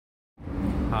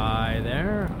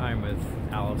there. I'm with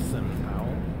Alison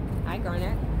Powell. Hi,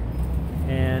 Garnet.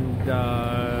 And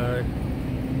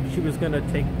she was going to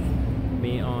take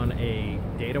me on a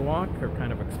data walk, or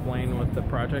kind of explain what the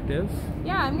project is.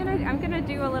 Yeah, I'm gonna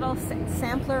do a little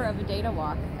sampler of a data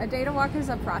walk. A data walk is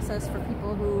a process for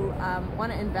people who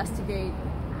want to investigate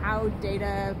how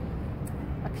data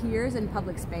appears in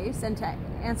public space and to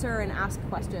answer and ask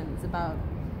questions about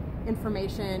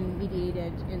information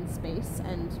mediated in space,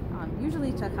 and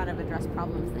usually to kind of address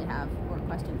problems they have or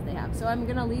questions they have. So I'm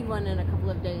going to lead one in a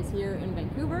couple of days here in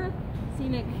Vancouver,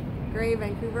 scenic gray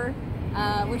Vancouver,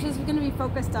 which is going to be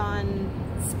focused on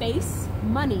space,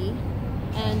 money,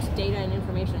 and data and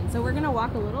information. So we're going to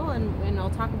walk a little, and I'll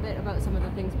talk a bit about some of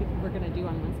the things we're going to do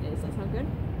on Wednesdays. Does that sound good?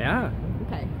 Yeah.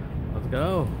 Okay. Let's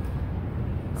go.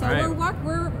 So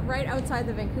we're right outside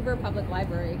the Vancouver Public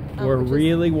Library. We're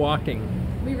really walking.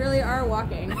 We really are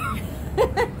walking.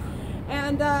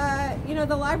 And you know,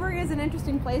 the library is an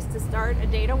interesting place to start a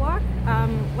data walk.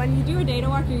 When you do a data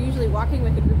walk, you're usually walking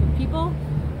with a group of people,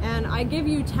 and I give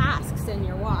you tasks in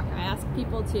your walk. I ask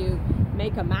people to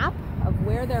make a map of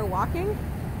where they're walking,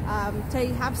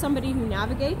 to have somebody who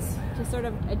navigates to sort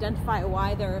of identify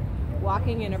why they're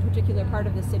walking in a particular part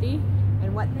of the city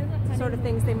and what sort of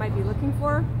things they might be looking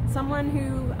for. Someone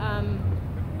who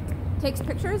takes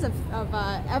pictures of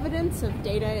evidence of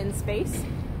data in space.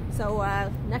 So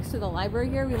next to the library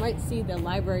here, we might see the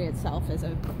library itself as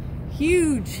a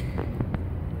huge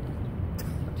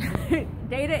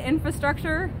data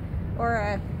infrastructure, or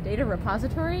a data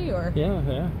repository, or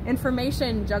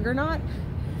information juggernaut.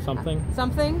 Something.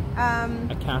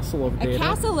 A castle of data. A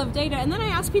castle of data. And then I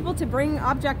ask people to bring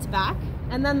objects back,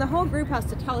 and then the whole group has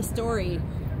to tell a story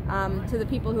to the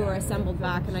people who are assembled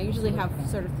back. And I usually have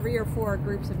sort of 3 or 4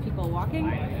 groups of people walking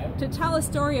to tell a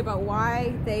story about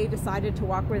why they decided to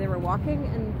walk where they were walking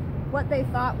and what they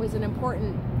thought was an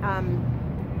important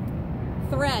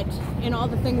thread in all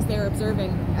the things they're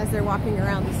observing as they're walking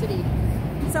around the city.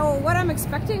 So what I'm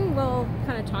expecting we'll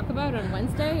kind of talk about on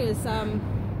Wednesday is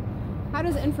how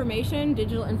does information,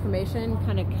 digital information,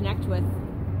 kind of connect with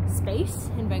space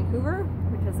in Vancouver,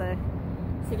 which is a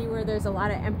city where there's a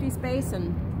lot of empty space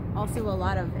and also a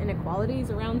lot of inequalities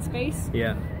around space.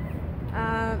 Yeah.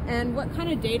 And what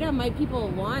kind of data might people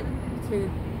want to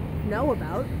know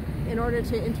about in order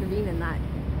to intervene in that?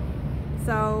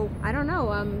 So, I don't know.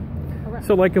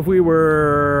 So like if we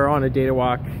were on a data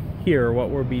walk here, what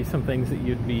would be some things that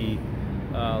you'd be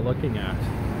looking at?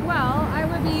 Well, I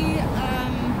would be,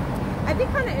 I'd be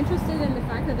kind of interested in the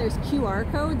fact that there's QR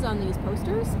codes on these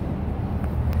posters.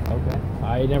 Okay.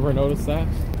 I never noticed that.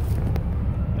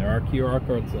 There are QR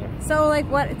codes there. So like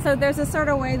so there's a sort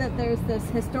of way that there's this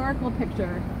historical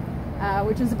picture,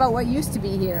 which is about what used to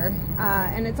be here.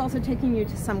 And it's also taking you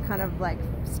to some kind of like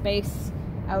space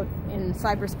out in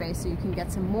cyberspace so you can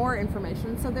get some more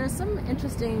information. So there's some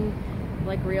interesting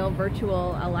like real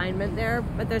virtual alignment there,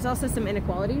 but there's also some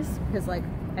inequalities because like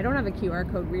I don't have a QR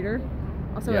code reader.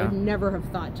 Also, I would never have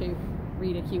thought to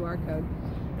read a QR code.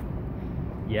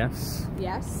 Yes.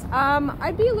 Yes.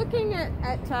 I'd be looking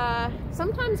at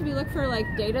sometimes we look for like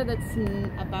data that's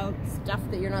about stuff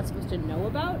that you're not supposed to know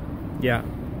about. Yeah.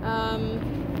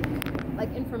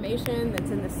 Like information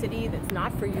that's in the city that's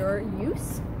not for your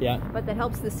use. Yeah. But that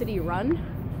helps the city run.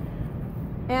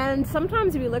 And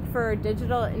sometimes we look for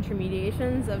digital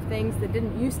intermediations of things that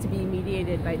didn't used to be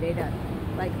mediated by data.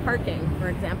 Like parking, for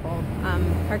example.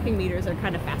 Parking meters are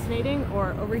kind of fascinating.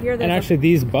 Or over here there's actually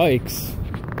these bikes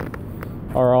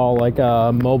are all like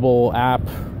a mobile app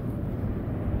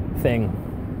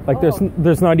thing. Like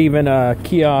there's not even a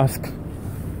kiosk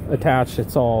attached,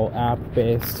 it's all app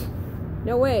based.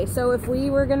 No way. So if we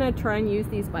were gonna try and use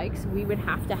these bikes, we would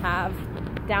have to have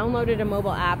downloaded a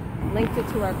mobile app, linked it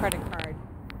to our credit card,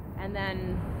 and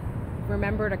then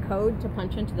remembered a code to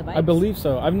punch into the bike. I believe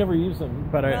so. I've never used them,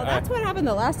 but well, that's what happened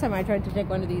the last time I tried to take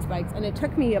one of these bikes, and it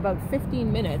took me about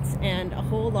 15 minutes and a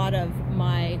whole lot of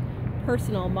my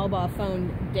personal mobile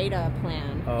phone data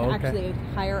plan to actually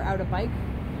hire out a bike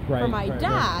for my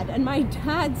dad. And my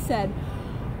dad said,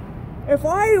 if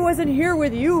I wasn't here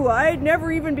with you, I'd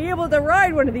never even be able to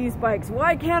ride one of these bikes.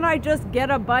 Why can't I just get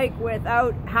a bike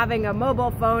without having a mobile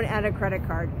phone and a credit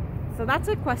card? So that's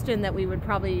a question that we would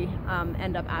probably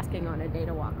end up asking on a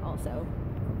data walk also.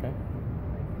 Okay,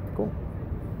 cool.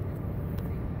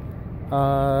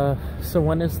 So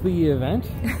when is the event?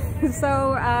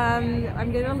 So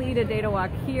I'm going to lead a data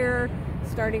walk here,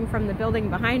 starting from the building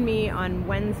behind me on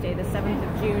Wednesday, the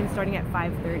 7th of June, starting at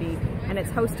 5:30, and it's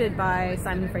hosted by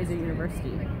Simon Fraser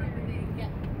University.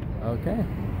 Okay.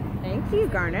 Thank you,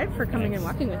 Garnet, for coming and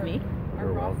walking with me.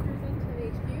 You're welcome.